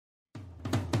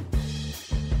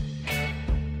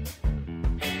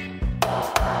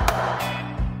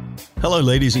Hello,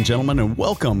 ladies and gentlemen, and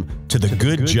welcome to the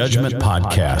Good Judgment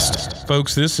Podcast.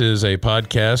 Folks, this is a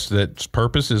podcast that's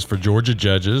purpose is for Georgia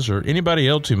judges or anybody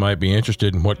else who might be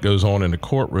interested in what goes on in the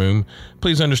courtroom.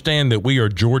 Please understand that we are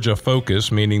Georgia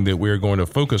focused, meaning that we are going to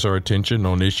focus our attention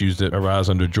on issues that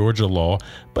arise under Georgia law,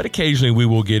 but occasionally we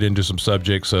will get into some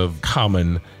subjects of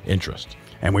common interest.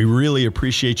 And we really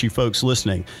appreciate you folks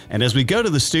listening. And as we go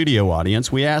to the studio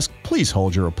audience, we ask, please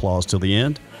hold your applause till the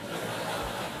end.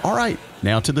 All right,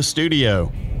 now to the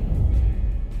studio.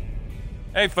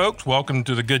 Hey, folks, welcome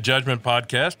to the Good Judgment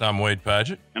Podcast. I'm Wade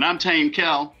Padgett. And I'm Tain.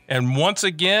 And once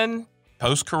again,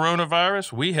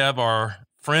 post-coronavirus, we have our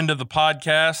friend of the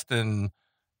podcast and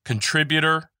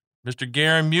contributor, Mr.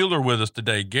 Garon Muller, with us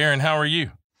today. Garon, how are you?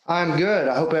 I'm good.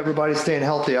 I hope everybody's staying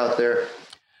healthy out there.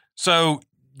 So,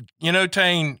 you know,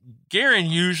 Tain, Garon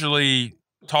usually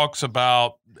talks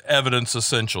about evidence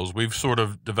essentials. We've sort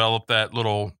of developed that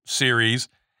little series.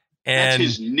 And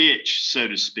that's his niche, so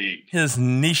to speak. His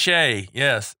niche,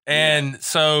 yes. And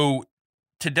so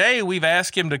today we've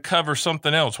asked him to cover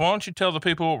something else. Why don't you tell the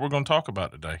people what we're going to talk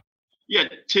about today? Yeah,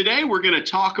 today we're going to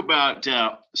talk about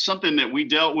something that we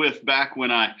dealt with back when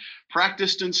I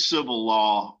practiced in civil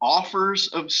law, offers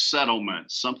of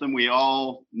settlement, something we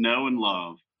all know and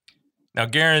love. Now,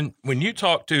 Garon, when you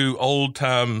talk to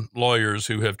old-time lawyers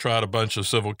who have tried a bunch of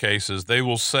civil cases, they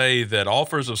will say that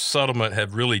offers of settlement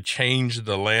have really changed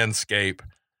the landscape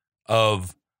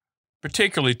of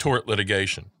particularly tort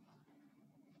litigation.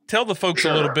 Tell the folks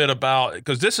a little bit about,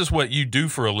 because this is what you do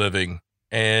for a living,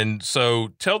 and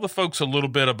so tell the folks a little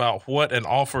bit about what an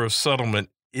offer of settlement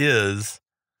is,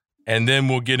 and then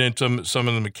we'll get into some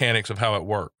of the mechanics of how it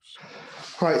works.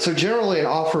 All right. So generally an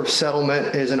offer of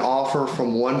settlement is an offer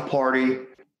from one party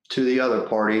to the other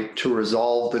party to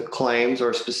resolve the claims or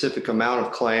a specific amount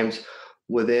of claims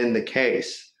within the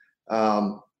case.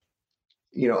 Old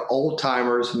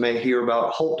timers may hear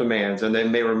about Holt demands, and they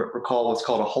may recall what's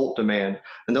called a Holt demand.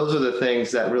 And those are the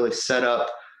things that really set up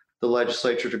the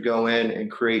legislature to go in and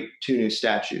create two new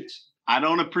statutes. I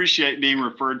don't appreciate being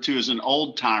referred to as an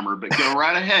old timer, but go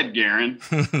right ahead, Garon.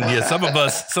 Yeah, some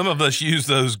of us use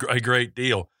those a great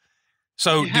deal.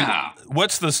 So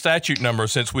what's the statute number,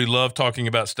 since we love talking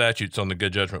about statutes on the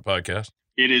Good Judgment Podcast?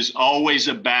 It is always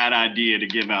a bad idea to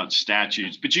give out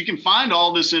statutes, but you can find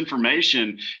all this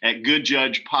information at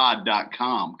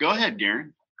goodjudgepod.com. Go ahead,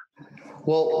 Garon.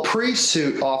 Well,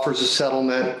 pre-suit offers of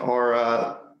settlement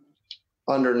are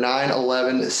under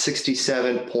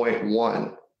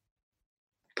 911-67.1.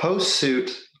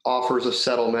 Post-suit offers of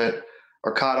settlement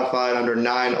are codified under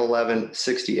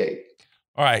 911-68.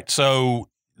 All right, so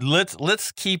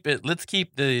let's keep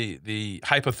the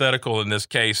hypothetical in this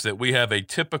case that we have a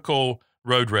typical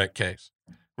road wreck case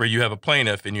where you have a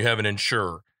plaintiff and you have an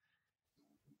insurer.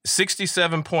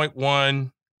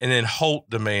 67.1 and then Holt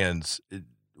demands.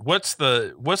 What's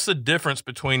the difference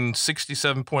between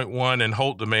 67.1 and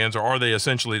Holt demands, or are they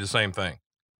essentially the same thing?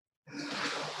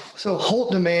 So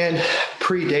Holt demand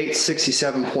predates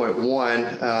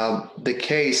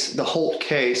 67.1. The Holt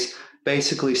case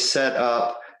basically set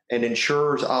up an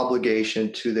insurer's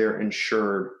obligation to their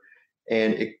insured,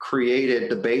 and it created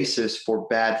the basis for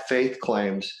bad faith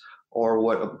claims, or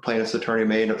what a plaintiff's attorney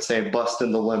may end up saying,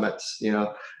 busting the limits.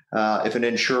 If an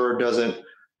insurer doesn't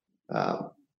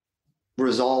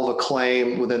resolve a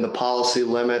claim within the policy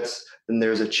limits, then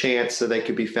there's a chance that they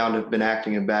could be found to have been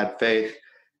acting in bad faith.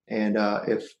 And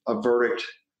if a verdict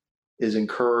is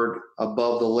incurred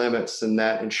above the limits, then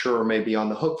that insurer may be on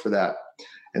the hook for that.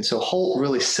 And so Holt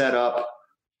really set up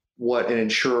what an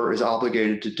insurer is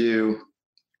obligated to do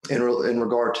in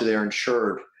regard to their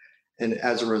insured. And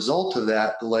as a result of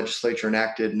that, the legislature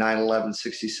enacted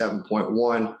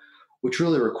 911-67.1, which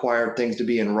really required things to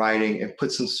be in writing and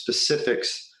put some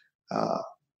specifics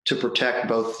to protect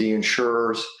both the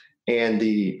insurers and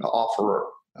the offerer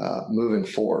moving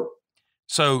forward.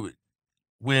 So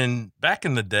back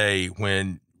in the day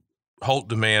when Holt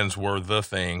demands were the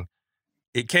thing,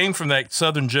 it came from that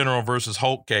Southern General versus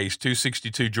Holt case,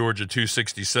 262 Georgia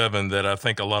 267, that I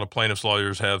think a lot of plaintiffs'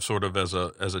 lawyers have sort of as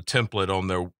a template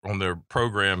on their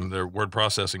program, their word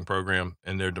processing program,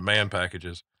 and their demand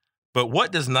packages. But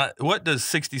what does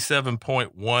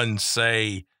 67.1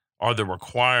 say are the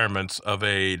requirements of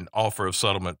an offer of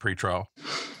settlement pretrial?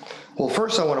 Well,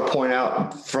 first I want to point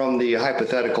out from the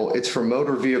hypothetical, it's for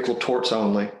motor vehicle torts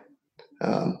only.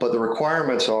 But the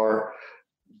requirements are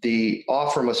the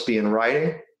offer must be in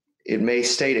writing. It may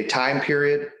state a time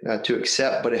period to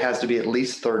accept, but it has to be at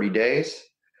least 30 days.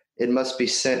 It must be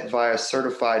sent via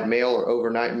certified mail or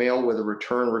overnight mail with a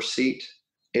return receipt.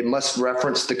 It must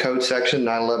reference the code section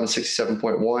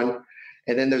 911-67.1.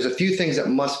 And then there's a few things that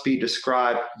must be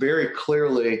described very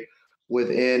clearly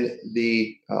within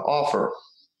the offer.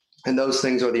 And those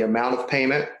things are the amount of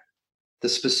payment, the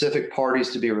specific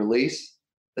parties to be released,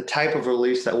 the type of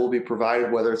release that will be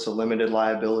provided, whether it's a limited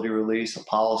liability release, a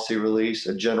policy release,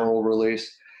 a general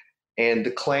release, and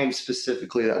the claim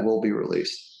specifically that will be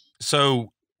released.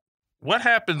 So what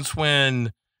happens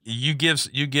when you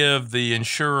give the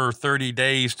insurer 30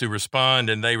 days to respond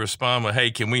and they respond with,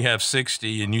 hey, can we have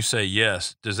 60? And you say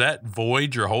yes. Does that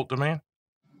void your Holt demand?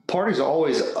 Parties are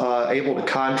always able to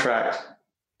contract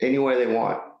any way they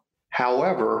want.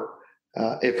 However,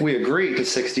 if we agree to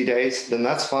 60 days, then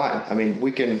that's fine. I mean,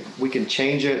 we can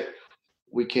change it.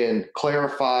 We can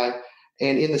clarify.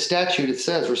 And in the statute, it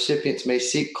says recipients may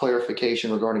seek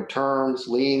clarification regarding terms,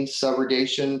 liens,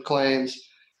 subrogation claims,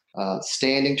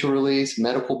 standing to release,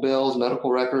 medical bills,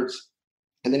 medical records.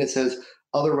 And then it says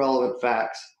other relevant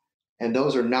facts. And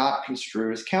those are not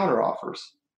construed as counteroffers.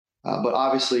 But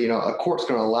obviously, a court's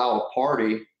going to allow a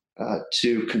party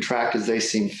to contract as they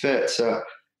seem fit. So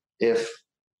if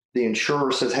the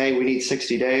insurer says, hey, we need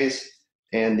 60 days,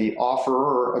 and the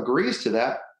offerer agrees to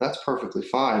that, that's perfectly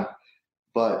fine.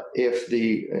 But if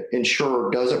the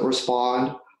insurer doesn't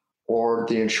respond, or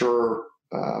the insurer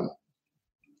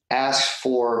asks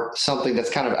for something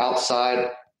that's kind of outside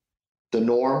the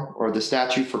norm or the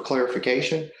statute for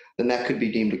clarification, then that could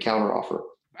be deemed a counteroffer.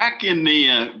 Back in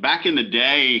the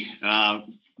day,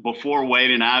 before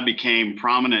Wade and I became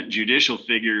prominent judicial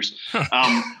figures,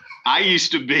 I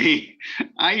used to be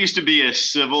a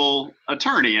civil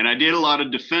attorney, and I did a lot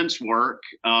of defense work.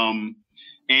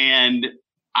 And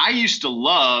I used to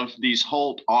love these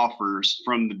Holt offers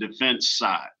from the defense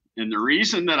side. And the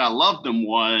reason that I loved them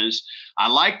was I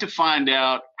like to find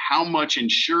out how much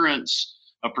insurance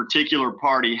a particular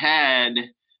party had,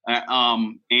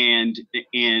 and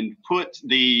put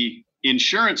the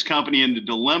insurance company in the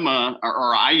dilemma,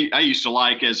 or I used to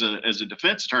like as a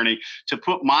defense attorney to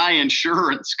put my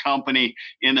insurance company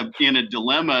in a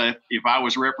dilemma if I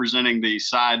was representing the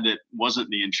side that wasn't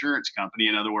the insurance company.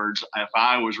 In other words, if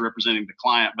I was representing the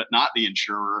client but not the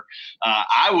insurer,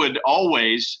 I would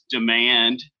always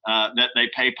demand that they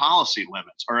pay policy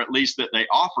limits, or at least that they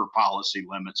offer policy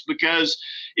limits, because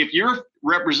if you're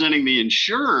representing the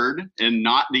insured and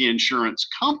not the insurance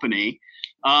company,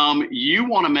 you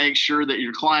want to make sure that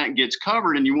your client gets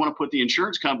covered, and you want to put the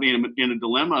insurance company in a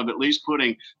dilemma of at least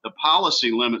putting the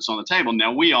policy limits on the table.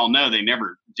 Now, we all know they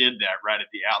never did that right at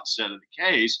the outset of the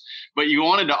case, but you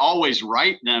wanted to always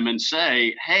write them and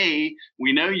say, hey,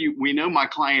 we know my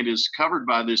client is covered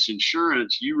by this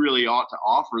insurance. You really ought to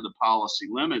offer the policy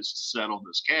limits to settle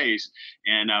this case,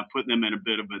 and put them in a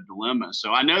bit of a dilemma.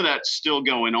 So I know that's still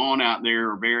going on out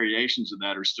there, or variations of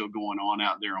that are still going on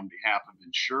out there on behalf of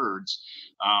insureds.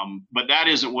 But that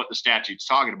isn't what the statute's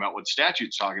talking about. What the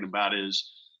statute's talking about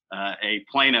is a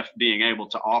plaintiff being able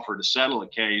to offer to settle a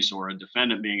case, or a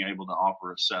defendant being able to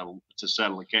offer to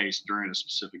settle a case during a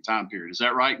specific time period. Is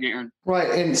that right, Garon? Right.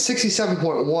 And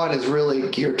 67.1 is really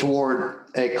geared toward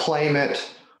a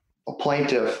claimant, a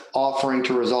plaintiff, offering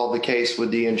to resolve the case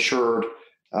with the insured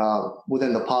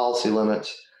within the policy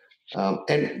limits.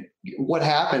 And what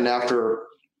happened after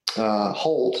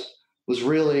Holt was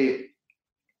really,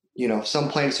 some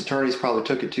plaintiffs' attorneys probably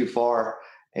took it too far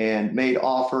and made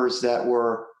offers that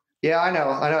were, I know.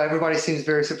 Everybody seems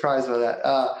very surprised by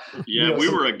that. We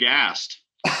were aghast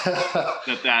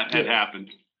that had happened.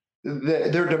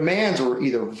 Their demands were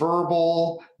either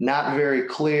verbal, not very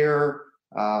clear,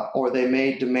 or they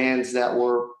made demands that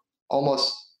were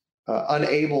almost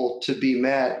unable to be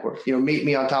met, or, meet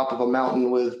me on top of a mountain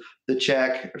with the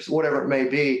check, or whatever it may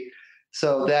be.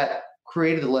 So that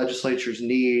created the legislature's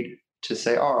need to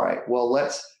say, all right, well,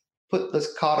 let's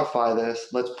codify this.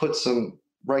 Let's put some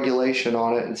regulation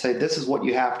on it and say, this is what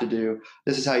you have to do.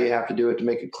 This is how you have to do it to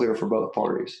make it clear for both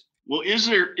parties. Well, is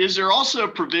there also a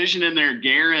provision in there,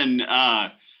 Garon,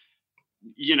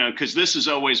 because this is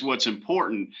always what's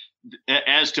important,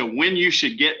 as to when you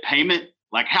should get payment?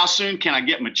 Like, how soon can I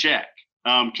get my check?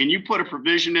 Can you put a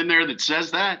provision in there that says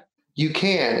that? You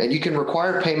can, and you can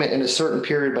require payment in a certain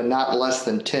period, but not less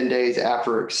than 10 days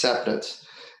after acceptance.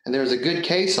 And there's a good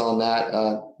case on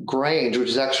that, Grange, which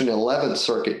is actually an 11th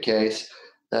Circuit case.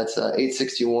 That's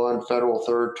 861 Federal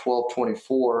 3rd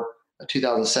 1224, a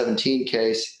 2017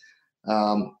 case,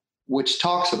 which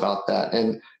talks about that.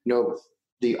 And,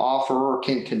 the offerer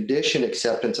can condition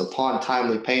acceptance upon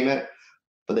timely payment,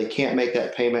 but they can't make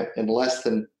that payment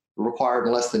required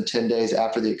in less than 10 days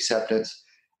after the acceptance.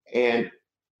 And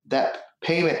that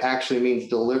payment actually means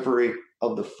delivery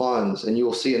of the funds. And you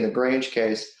will see in the Grange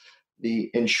case,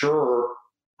 the insurer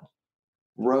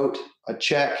wrote a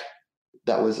check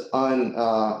that was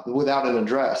without an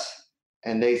address,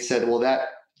 and they said, well, that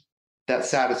that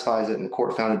satisfies it, and the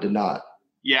court found it did not.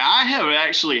 Yeah, I have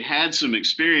actually had some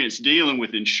experience dealing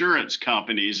with insurance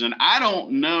companies, and I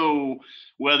don't know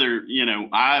whether,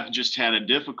 I've just had a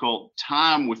difficult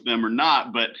time with them or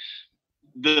not, but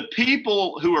the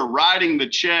people who are writing the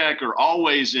check are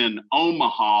always in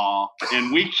Omaha,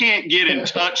 and we can't get in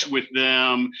touch with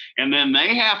them. And then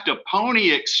they have to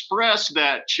Pony Express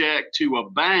that check to a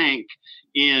bank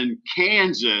in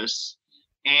Kansas.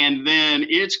 And then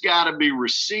it's got to be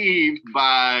received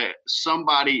by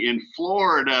somebody in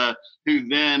Florida who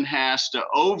then has to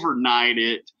overnight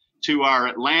it to our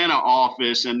Atlanta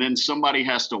office. And then somebody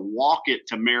has to walk it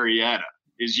to Marietta.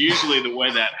 Is usually the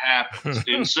way that happens.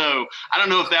 And so I don't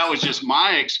know if that was just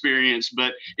my experience,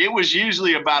 but it was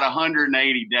usually about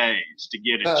 180 days to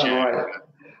get a check. Right.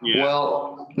 Yeah.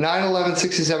 Well,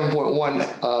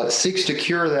 91167.1 seeks to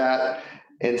cure that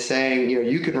and saying,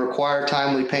 you can require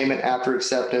timely payment after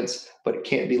acceptance, but it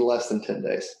can't be less than 10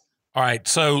 days. All right.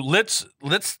 So let's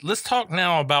talk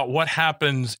now about what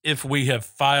happens if we have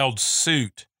filed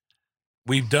suit.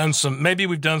 We've done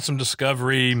some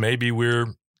discovery. Maybe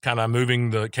we're kind of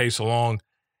moving the case along.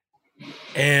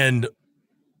 And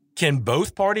can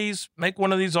both parties make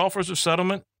one of these offers of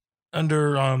settlement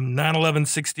under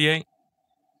 91168?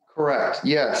 Correct.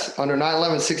 Yes. Under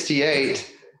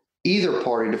 91168, either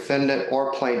party, defendant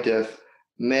or plaintiff,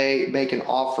 may make an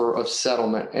offer of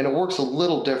settlement. And it works a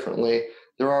little differently.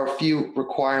 There are a few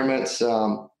requirements.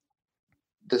 The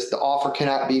offer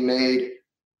cannot be made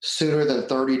sooner than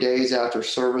 30 days after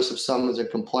service of summons and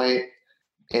complaint.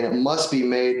 And it must be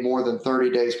made more than 30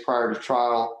 days prior to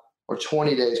trial or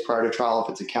 20 days prior to trial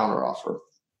if it's a counteroffer.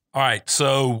 All right.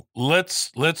 So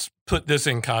let's put this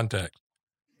in context.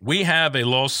 We have a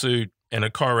lawsuit in a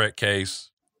car wreck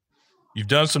case. You've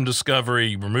done some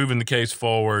discovery, we're moving the case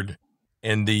forward,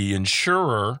 and the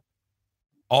insurer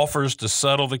offers to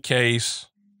settle the case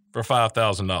for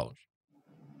 $5,000.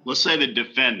 Let's say the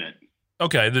defendant.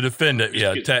 Okay, the defendant.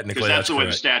 Yeah, technically that's the way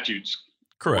correct. The statute's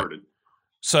correct. Worded.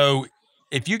 So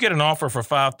if you get an offer for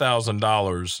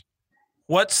 $5,000,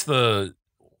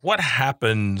 what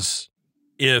happens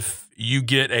if you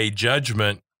get a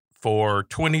judgment for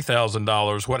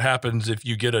 $20,000? What happens if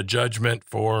you get a judgment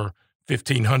for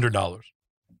 $1,500?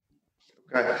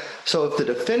 Okay. So if the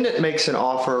defendant makes an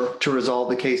offer to resolve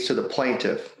the case to the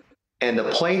plaintiff, and the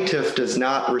plaintiff does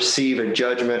not receive a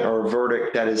judgment or a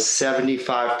verdict that is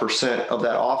 75% of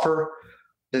that offer,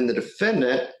 then the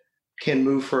defendant can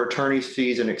move for attorney's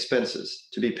fees and expenses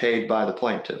to be paid by the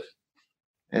plaintiff.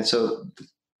 And so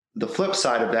the flip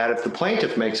side of that, if the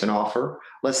plaintiff makes an offer,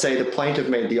 let's say the plaintiff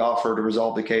made the offer to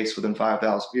resolve the case within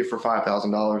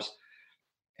 $5,000,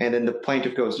 and then the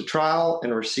plaintiff goes to trial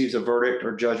and receives a verdict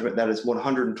or judgment that is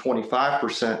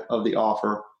 125% of the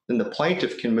offer, then the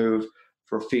plaintiff can move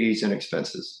for fees and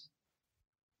expenses.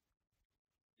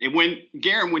 And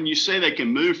when you say they can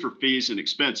move for fees and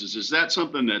expenses, is that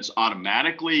something that's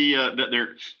automatically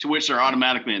to which they're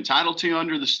automatically entitled to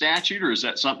under the statute, or is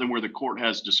that something where the court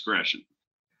has discretion?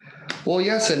 Well,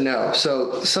 yes and no.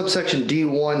 So subsection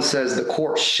D1 says the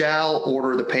court shall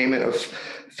order the payment of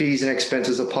fees and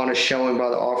expenses upon a showing by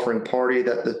the offering party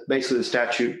that basically the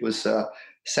statute was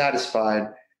satisfied.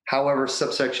 However,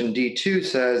 subsection D2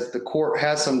 says the court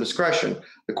has some discretion.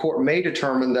 The court may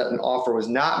determine that an offer was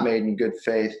not made in good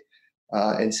faith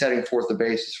and setting forth the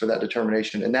basis for that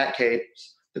determination. In that case,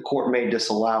 the court may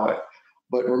disallow it.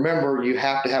 But remember, you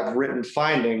have to have written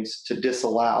findings to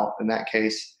disallow in that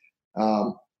case.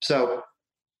 So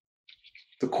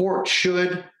the court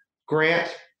should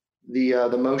grant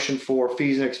the motion for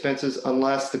fees and expenses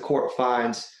unless the court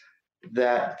finds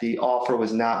that the offer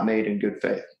was not made in good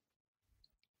faith.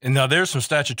 And now there's some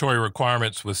statutory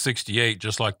requirements with 68,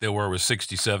 just like there were with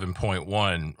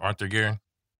 67.1, aren't there, Garon?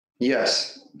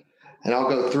 Yes. And I'll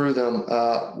go through them.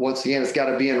 Once again, it's got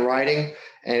to be in writing,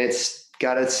 and it's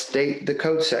got to state the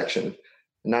code section,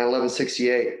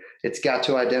 91168. It's got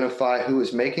to identify who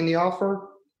is making the offer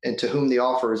and to whom the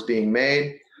offer is being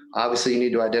made. Obviously, you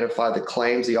need to identify the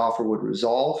claims the offer would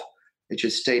resolve. It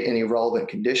should state any relevant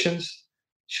conditions.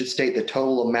 It should state the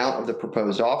total amount of the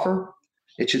proposed offer.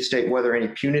 It should state whether any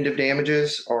punitive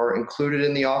damages are included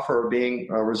in the offer or being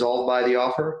resolved by the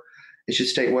offer. It should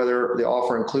state whether the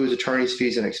offer includes attorney's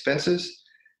fees and expenses.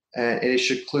 And it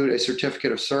should include a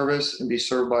certificate of service and be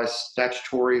served by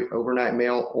statutory overnight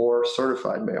mail or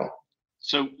certified mail.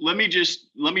 So let me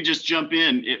just jump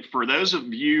in. For those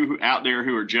of you out there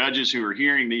who are judges who are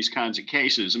hearing these kinds of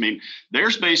cases, I mean,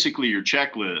 there's basically your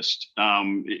checklist.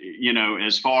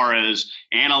 As far as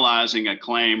analyzing a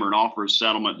claim or an offer of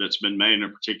settlement that's been made in a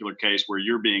particular case where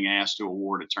you're being asked to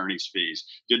award attorney's fees.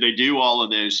 Did they do all of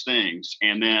those things?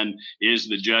 And then is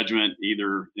the judgment,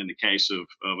 either in the case of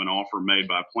an offer made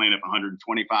by a plaintiff,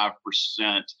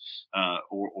 125%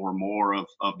 or more of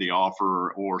the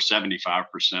offer, or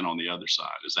 75% on the other side?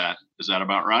 Is that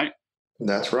about right?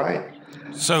 That's right.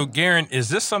 So, Garon, is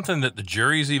this something that the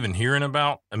jury's even hearing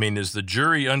about? I mean, is the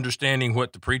jury understanding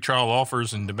what the pretrial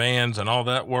offers and demands and all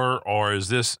that were, or is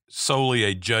this solely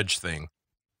a judge thing?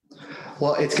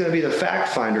 Well, it's going to be the fact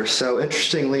finder. So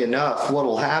interestingly enough, what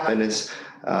will happen is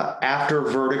after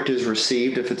a verdict is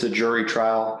received, if it's a jury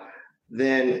trial,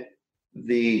 then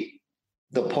the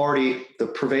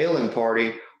prevailing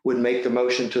party would make the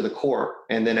motion to the court,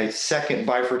 and then a second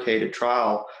bifurcated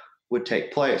trial would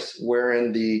take place,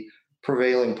 wherein the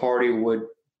prevailing party would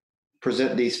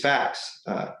present these facts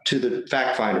to the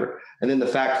fact finder, and then the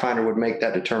fact finder would make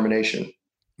that determination.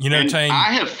 Tain,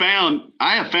 I have found,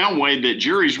 Wade, that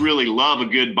juries really love a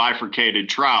good bifurcated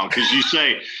trial, because you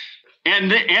say,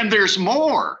 and there's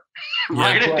more.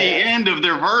 Right at the end of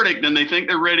their verdict, and they think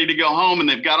they're ready to go home, and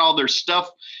they've got all their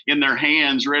stuff in their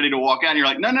hands ready to walk out. And you're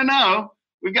like, no,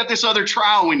 we've got this other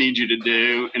trial we need you to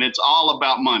do, and it's all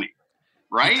about money,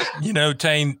 right?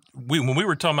 Tain, when we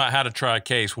were talking about how to try a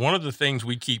case, one of the things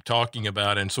we keep talking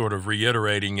about and sort of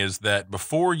reiterating is that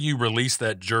before you release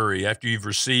that jury, after you've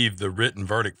received the written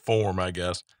verdict form, I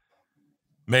guess,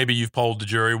 maybe you've polled the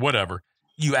jury, whatever,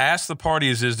 you ask the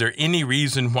parties, is there any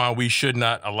reason why we should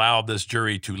not allow this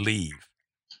jury to leave?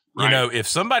 Right. If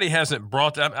somebody hasn't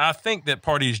brought that, I think that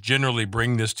parties generally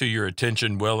bring this to your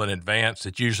attention well in advance.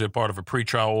 It's usually a part of a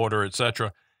pretrial order, et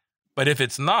cetera. But if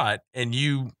it's not, and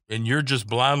you're just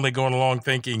blindly going along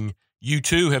thinking you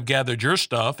too have gathered your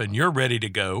stuff and you're ready to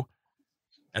go,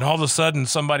 and all of a sudden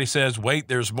somebody says, wait,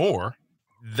 there's more,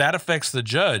 that affects the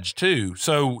judge too.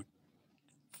 So,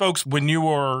 folks, when you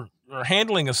are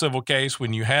handling a civil case,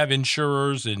 when you have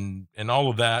insurers and all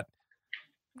of that,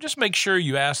 just make sure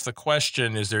you ask the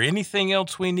question, is there anything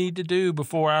else we need to do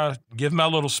before I give my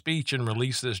little speech and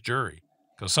release this jury?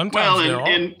 Because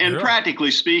sometimes and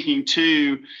practically speaking,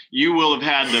 too, you will have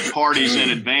had the parties in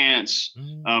advance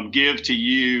give to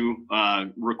you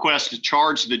request to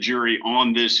charge the jury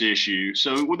on this issue.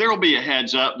 So there will be a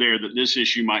heads up there that this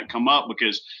issue might come up,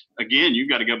 because again, you've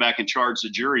got to go back and charge the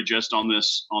jury just on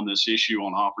this issue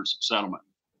on offers of settlement.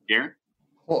 Garon?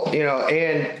 Well,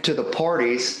 and to the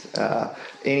parties,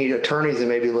 any attorneys that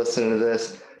may be listening to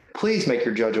this, please make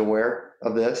your judge aware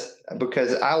of this,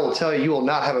 because I will tell you, you will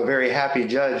not have a very happy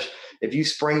judge if you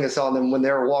spring this on them when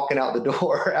they're walking out the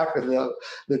door after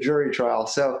the jury trial.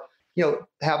 So,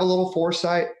 have a little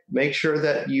foresight, make sure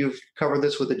that you've covered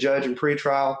this with the judge in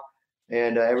pretrial,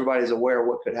 and everybody's aware of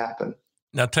what could happen.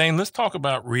 Now, Tain, let's talk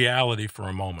about reality for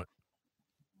a moment.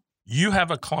 You have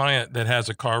a client that has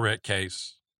a car wreck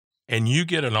case, and you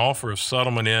get an offer of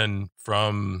settlement in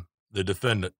from the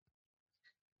defendant.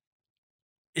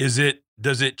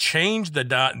 Does it change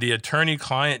the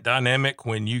attorney-client dynamic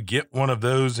when you get one of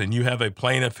those and you have a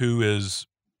plaintiff who is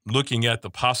looking at the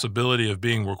possibility of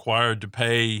being required to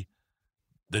pay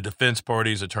the defense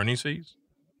party's attorney's fees?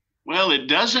 Well, it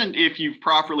doesn't if you've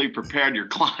properly prepared your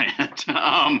client,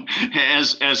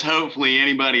 as hopefully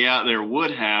anybody out there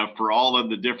would have, for all of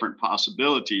the different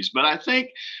possibilities. But I think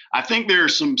there are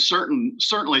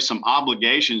certainly some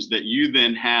obligations that you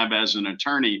then have as an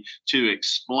attorney to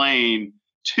explain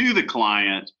to the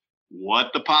client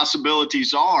what the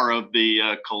possibilities are of the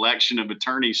collection of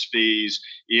attorney's fees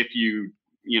if you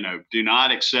do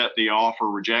not accept the offer,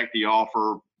 reject the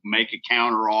offer, make a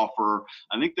counter offer.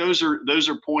 I think those are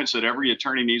points that every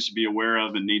attorney needs to be aware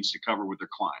of and needs to cover with their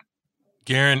client.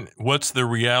 Garon, what's the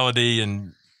reality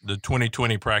in the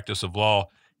 2020 practice of law?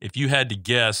 If you had to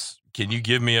guess, can you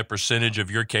give me a percentage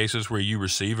of your cases where you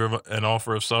receive an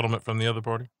offer of settlement from the other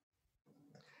party?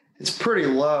 It's pretty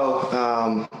low.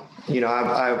 I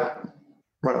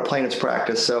run a plaintiff's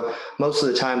practice, so most of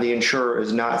the time the insurer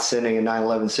is not sending a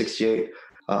 9/11/68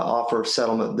 offer of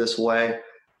settlement this way.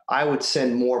 I would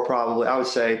send more, probably. I would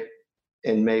say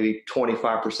in maybe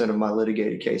 25% of my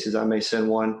litigated cases, I may send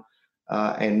one,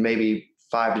 and maybe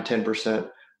 5 to 10%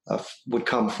 would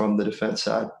come from the defense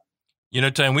side.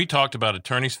 Tain, we talked about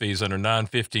attorney's fees under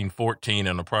 915.14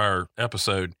 in a prior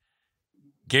episode.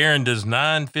 Garon, does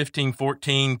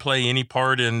 915.14 play any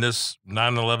part in this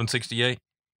 9/11/68?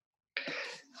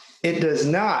 It does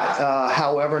not.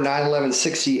 However,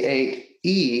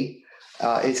 9/11/68E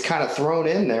is kind of thrown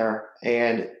in there,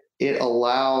 and it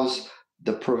allows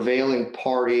the prevailing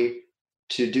party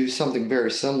to do something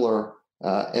very similar,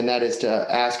 and that is to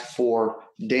ask for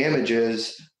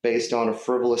damages based on a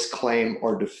frivolous claim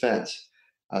or defense.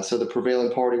 So the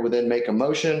prevailing party would then make a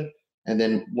motion, and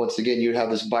then once again, you'd have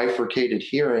this bifurcated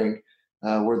hearing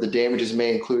where the damages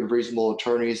may include reasonable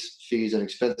attorneys' fees and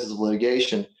expenses of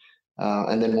litigation.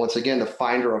 And then once again, the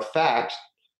finder of fact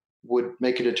would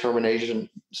make a determination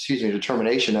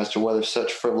as to whether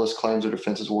such frivolous claims or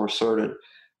defenses were asserted.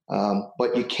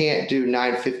 But you can't do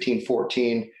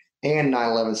 915.14 and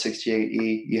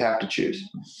 911.68E. You have to choose.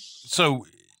 So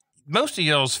most of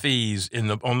y'all's fees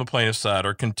on the plaintiff side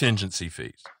are contingency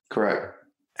fees. Correct.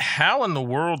 How in the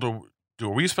world are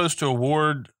we supposed to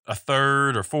award a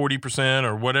third or 40%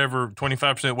 or whatever,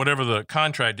 25%, whatever the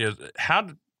contract is?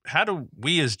 How do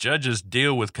we as judges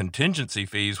deal with contingency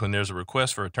fees when there's a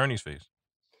request for attorney's fees?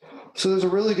 So there's a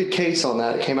really good case on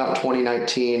that. It came out in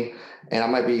 2019, and I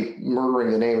might be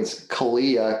murdering the name. It's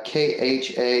Khalia,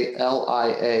 Khalia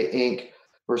Inc.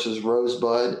 versus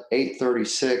Rosebud,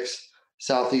 836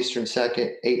 Southeastern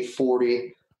 2nd,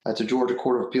 840. It's a Georgia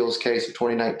Court of Appeals case of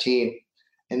 2019.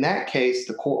 In that case,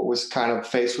 the court was kind of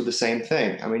faced with the same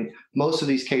thing. I mean, most of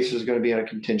these cases are going to be on a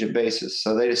contingent basis.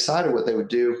 So they decided what they would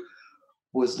do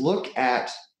was look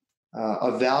at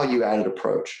a value-added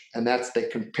approach, and that's they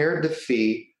compared the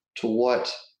fee to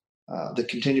what the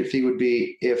contingent fee would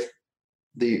be if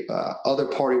the other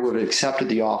party would have accepted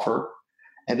the offer,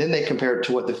 and then they compared it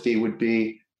to what the fee would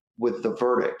be with the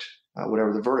verdict,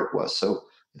 whatever the verdict was. So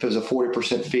if it was a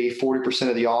 40% fee, 40%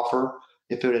 of the offer,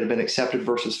 if it had been accepted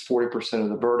versus 40% of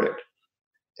the verdict.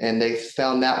 And they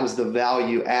found that was the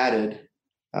value added,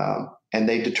 and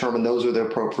they determined those are the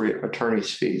appropriate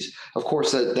attorney's fees. Of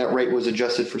course, that rate was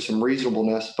adjusted for some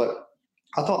reasonableness, but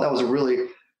I thought that was a really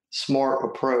smart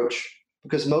approach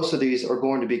because most of these are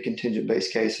going to be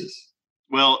contingent-based cases.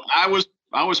 Well, I was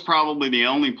probably the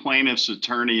only plaintiff's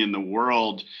attorney in the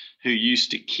world who used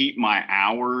to keep my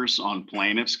hours on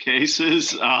plaintiff's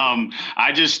cases. I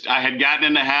had gotten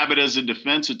in the habit as a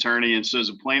defense attorney, and so as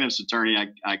a plaintiff's attorney,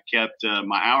 I kept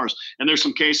my hours. And there's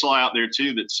some case law out there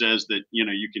too that says that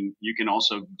you can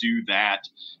also do that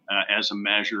as a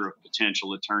measure of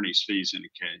potential attorney's fees in a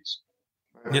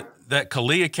case. That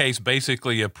Khalia case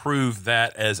basically approved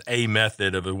that as a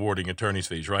method of awarding attorney's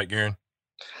fees, right, Garon?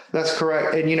 That's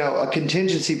correct. And, a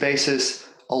contingency basis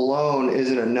alone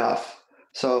isn't enough.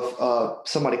 So if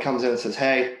somebody comes in and says,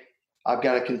 hey, I've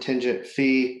got a contingent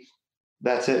fee,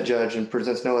 that's it, Judge, and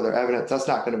presents no other evidence, that's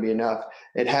not going to be enough.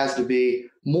 It has to be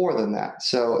more than that.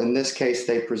 So in this case,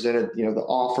 they presented, the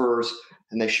offers,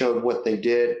 and they showed what they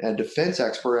did. A defense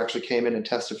expert actually came in and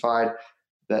testified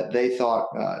that they thought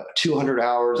 200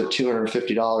 hours at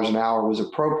 $250 an hour was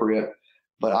appropriate,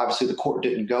 but obviously the court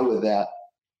didn't go with that.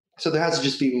 So there has to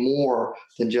just be more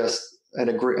than just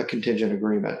a contingent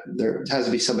agreement. There has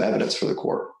to be some evidence for the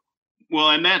court.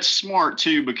 Well, and that's smart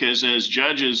too, because as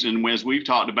judges and as we've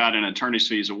talked about in attorney's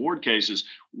fees award cases,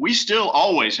 we still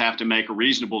always have to make a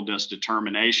reasonableness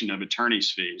determination of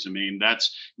attorney's fees. I mean,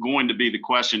 that's going to be the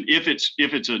question. If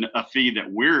it's a fee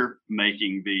that we're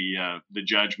making the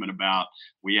judgment about,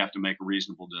 we have to make a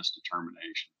reasonableness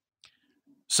determination.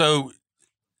 So,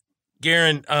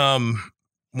 Garon,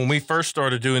 when we first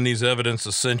started doing these evidence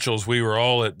essentials, we were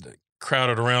all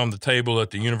crowded around the table at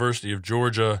the University of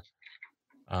Georgia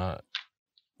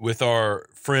with our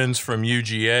friends from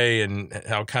UGA and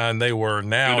how kind they were.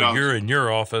 Now you're in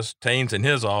your office, Tain's in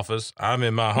his office, I'm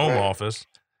in my home office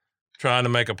trying to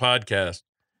make a podcast.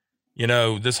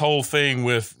 This whole thing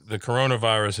with the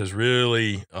coronavirus has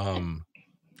really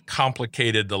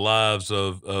complicated the lives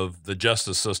of the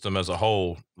justice system as a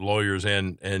whole, lawyers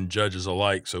and judges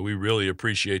alike. So we really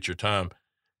appreciate your time.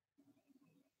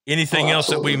 Anything else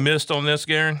that we missed on this,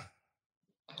 Garon?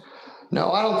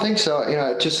 No, I don't think so.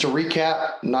 Just to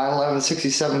recap,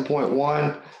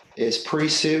 911.67.1 is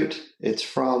pre-suit. It's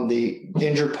from the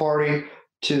injured party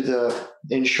to the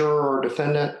insurer or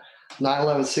defendant.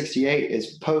 911.68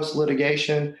 is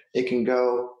post-litigation. It can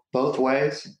go both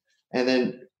ways. And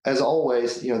then, as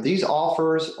always, these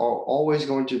offers are always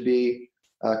going to be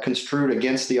construed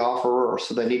against the offerer.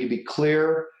 So they need to be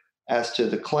clear as to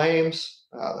the claims,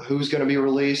 who's going to be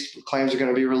released, the claims are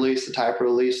going to be released, the type of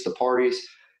release, the parties.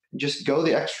 Just go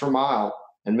the extra mile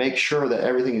and make sure that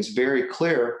everything is very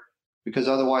clear, because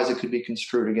otherwise it could be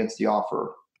construed against the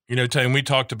offerer. Tain, we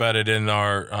talked about it in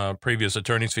our previous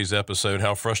attorney's fees episode,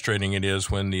 how frustrating it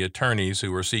is when the attorneys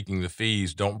who are seeking the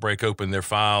fees don't break open their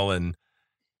file and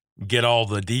get all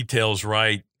the details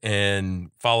right and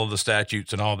follow the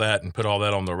statutes and all that and put all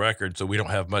that on the record, so we don't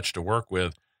have much to work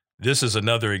with. This is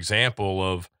another example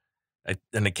of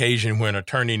an occasion when an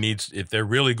attorney needs, if they're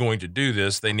really going to do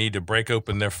this, they need to break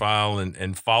open their file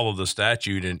and follow the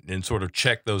statute and sort of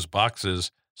check those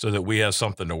boxes so that we have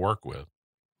something to work with.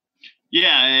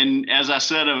 Yeah, and as I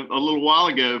said a little while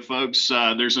ago, folks,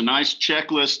 there's a nice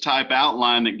checklist type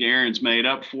outline that Garon's made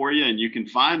up for you, and you can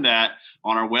find that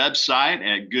on our website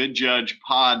at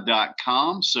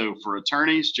goodjudgepod.com. So for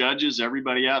attorneys, judges,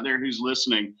 everybody out there who's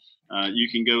listening, you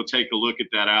can go take a look at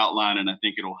that outline, and I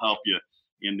think it'll help you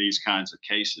in these kinds of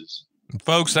cases.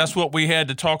 Folks, that's what we had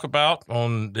to talk about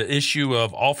on the issue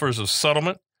of offers of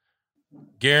settlement.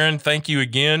 Garon, thank you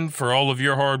again for all of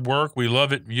your hard work. We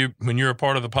love it when you're a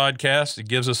part of the podcast. It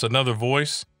gives us another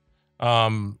voice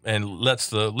and lets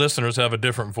the listeners have a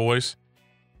different voice.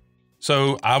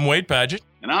 So I'm Wade Padgett.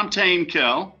 And I'm Tain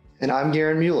Kell. And I'm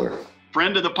Garon Muller.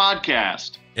 Friend of the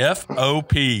podcast.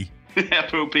 FOP.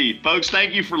 FOP. Folks,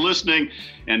 thank you for listening.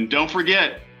 And don't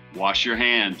forget, wash your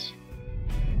hands.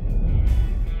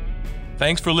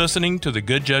 Thanks for listening to the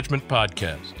Good Judgment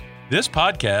Podcast. This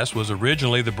podcast was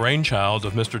originally the brainchild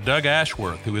of Mr. Doug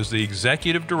Ashworth, who is the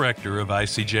Executive Director of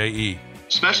ICJE.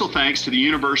 Special thanks to the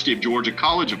University of Georgia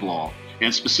College of Law,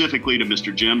 and specifically to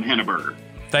Mr. Jim Henneberger.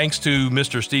 Thanks to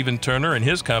Mr. Stephen Turner and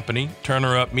his company,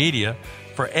 Turner Up Media,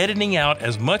 for editing out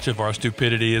as much of our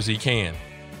stupidity as he can.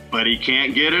 But he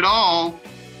can't get it all.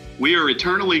 We are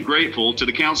eternally grateful to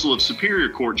the Council of Superior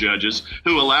Court Judges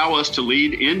who allow us to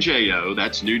lead NJO,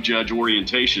 that's New Judge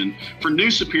Orientation, for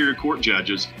new Superior Court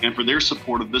judges and for their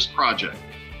support of this project.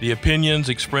 The opinions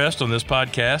expressed on this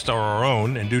podcast are our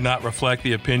own and do not reflect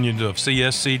the opinions of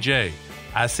CSCJ,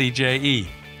 ICJE,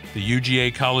 the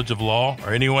UGA College of Law,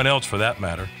 or anyone else for that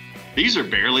matter. These are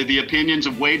barely the opinions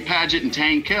of Wade Padgett and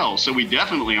Tain Kell, so we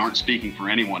definitely aren't speaking for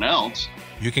anyone else.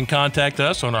 You can contact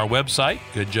us on our website,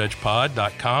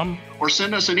 goodjudgepod.com. Or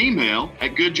send us an email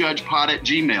at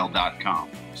goodjudgepod@gmail.com.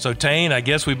 So, Tain, I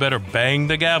guess we better bang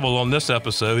the gavel on this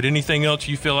episode. Anything else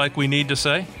you feel like we need to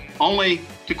say? Only,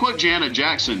 to quote Janet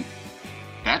Jackson,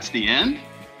 that's the end?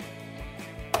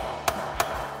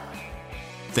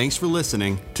 Thanks for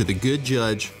listening to the Good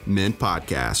Judge Men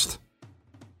Podcast.